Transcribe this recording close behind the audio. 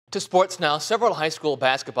To sports now, several high school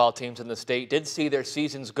basketball teams in the state did see their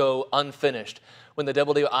seasons go unfinished when the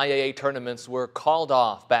WIAA tournaments were called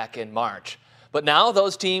off back in March. But now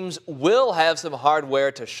those teams will have some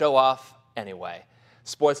hardware to show off anyway.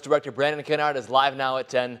 Sports director Brandon Kennard is live now at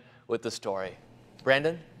 10 with the story.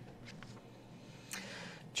 Brandon?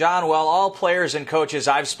 John, well, all players and coaches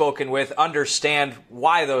I've spoken with understand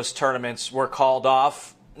why those tournaments were called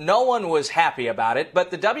off. No one was happy about it, but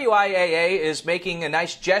the WIAA is making a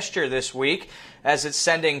nice gesture this week as it's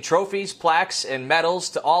sending trophies, plaques, and medals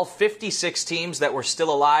to all 56 teams that were still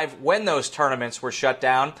alive when those tournaments were shut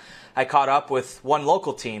down. I caught up with one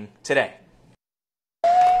local team today.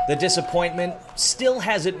 The disappointment still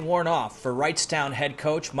hasn't worn off for Wrightstown head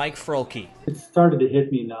coach Mike Frolke. It started to hit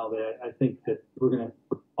me now that I think that we're going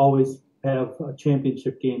to always have a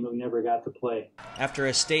championship game that we never got to play. After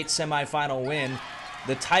a state semifinal win,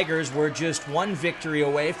 the Tigers were just one victory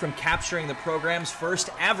away from capturing the program's first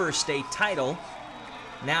ever state title.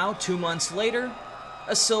 Now, 2 months later,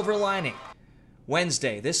 a silver lining.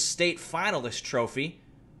 Wednesday, this state finalist trophy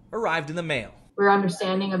arrived in the mail. We're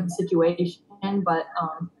understanding of the situation, but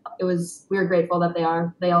we were grateful that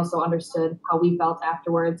they also understood how we felt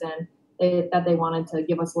afterwards, and that they wanted to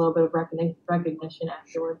give us a little bit of recognition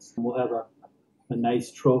afterwards. We'll have a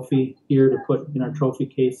nice trophy here to put in our trophy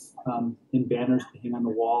case, in banners to hang on the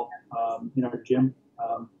wall in our gym.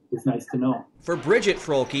 It's nice to know. For Bridget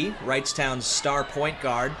Frolke, Wrightstown's star point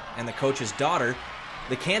guard and the coach's daughter,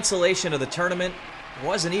 the cancellation of the tournament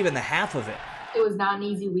wasn't even the half of it. It was not an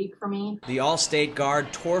easy week for me. The All-State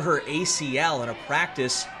guard tore her ACL in a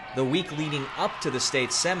practice the week leading up to the state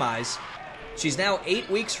semis. She's now 8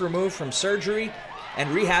 weeks removed from surgery and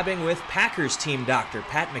rehabbing with Packers team doctor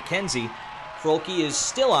Pat McKenzie. Frolke is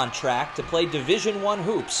still on track to play Division I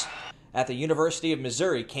hoops at the University of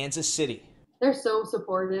Missouri, Kansas City. They're so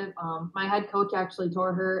supportive. My head coach actually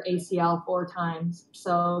tore her ACL 4 times,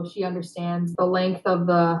 so she understands the length of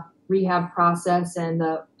the rehab process and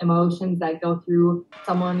the emotions that go through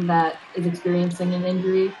someone that is experiencing an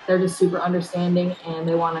injury. They're just super understanding, and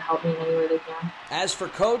they want to help me in any way they can. As for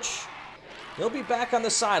Coach, he'll be back on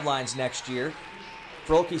the sidelines next year.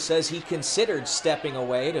 Frolke says he considered stepping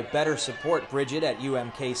away to better support Bridget at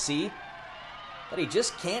UMKC, but he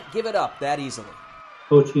just can't give it up that easily.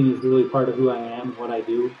 Coaching is really part of who I am, what I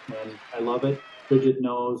do, and I love it. Bridget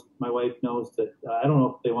knows, my wife knows that I don't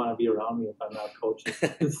know if they want to be around me if I'm not coaching.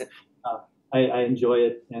 I enjoy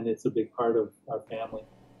it, and it's a big part of our family.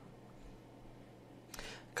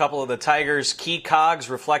 A couple of the Tigers' key cogs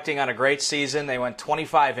reflecting on a great season. They went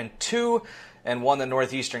 25-2 and won the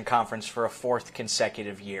Northeastern Conference for a 4th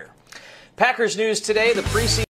consecutive year. Packers news today, the preseason